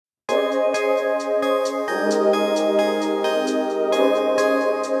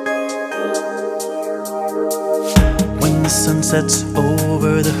sun sets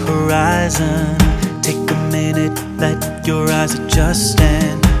over the horizon. Take a minute, let your eyes adjust,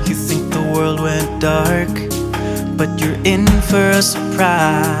 and you think the world went dark, but you're in for a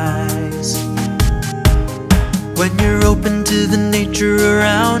surprise. When you're open to the nature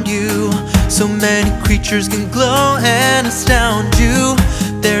around you, so many creatures can glow and astound you.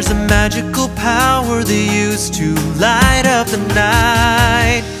 There's a magical power they use to light up the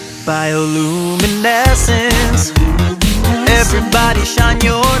night. Bioluminescence, everybody shine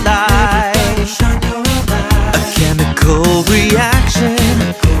your light. A chemical reaction,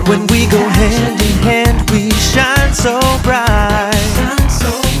 when we go hand in hand, we shine so bright.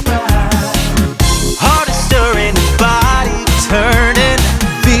 Heart is stirring, body turning,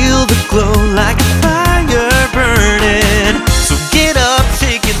 feel the glow like a fire burning. So get up,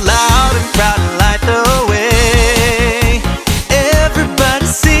 shake it loud and proud and light the way. Everybody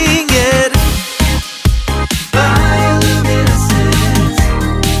sing it.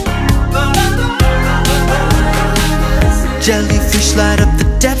 Jellyfish light up the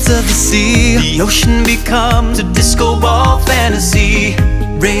depths of the sea. The ocean becomes a disco ball fantasy.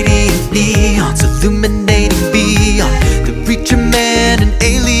 Radiant neons illuminating beyond the reach of man and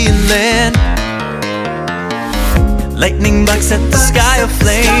alien land. Lightning bugs set the sky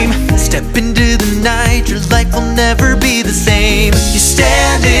aflame. Step into the night, your life will never be the same. You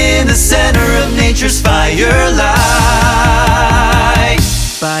stand in the center of nature's firelight.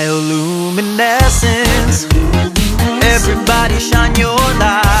 Bioluminescence, everybody shine your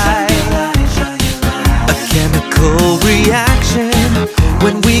light. A chemical reaction,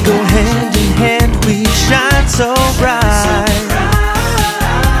 when we go hand in hand, we shine so bright.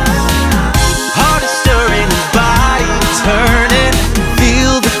 Heart is stirring, body turning,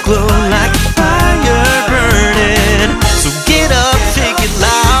 feel the glow like a fire burning. So get up, shake it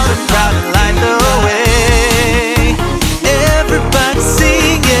loud and proud and light the way. Everybody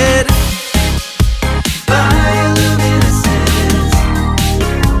sing it.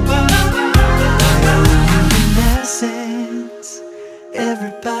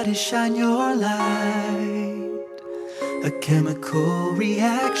 Everybody shine your light. A chemical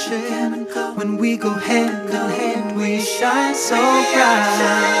reaction, when we go hand in hand, we shine so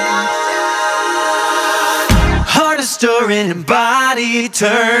bright. Heart is stirring and body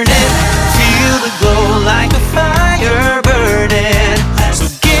turning, feel the glow like a fire burning.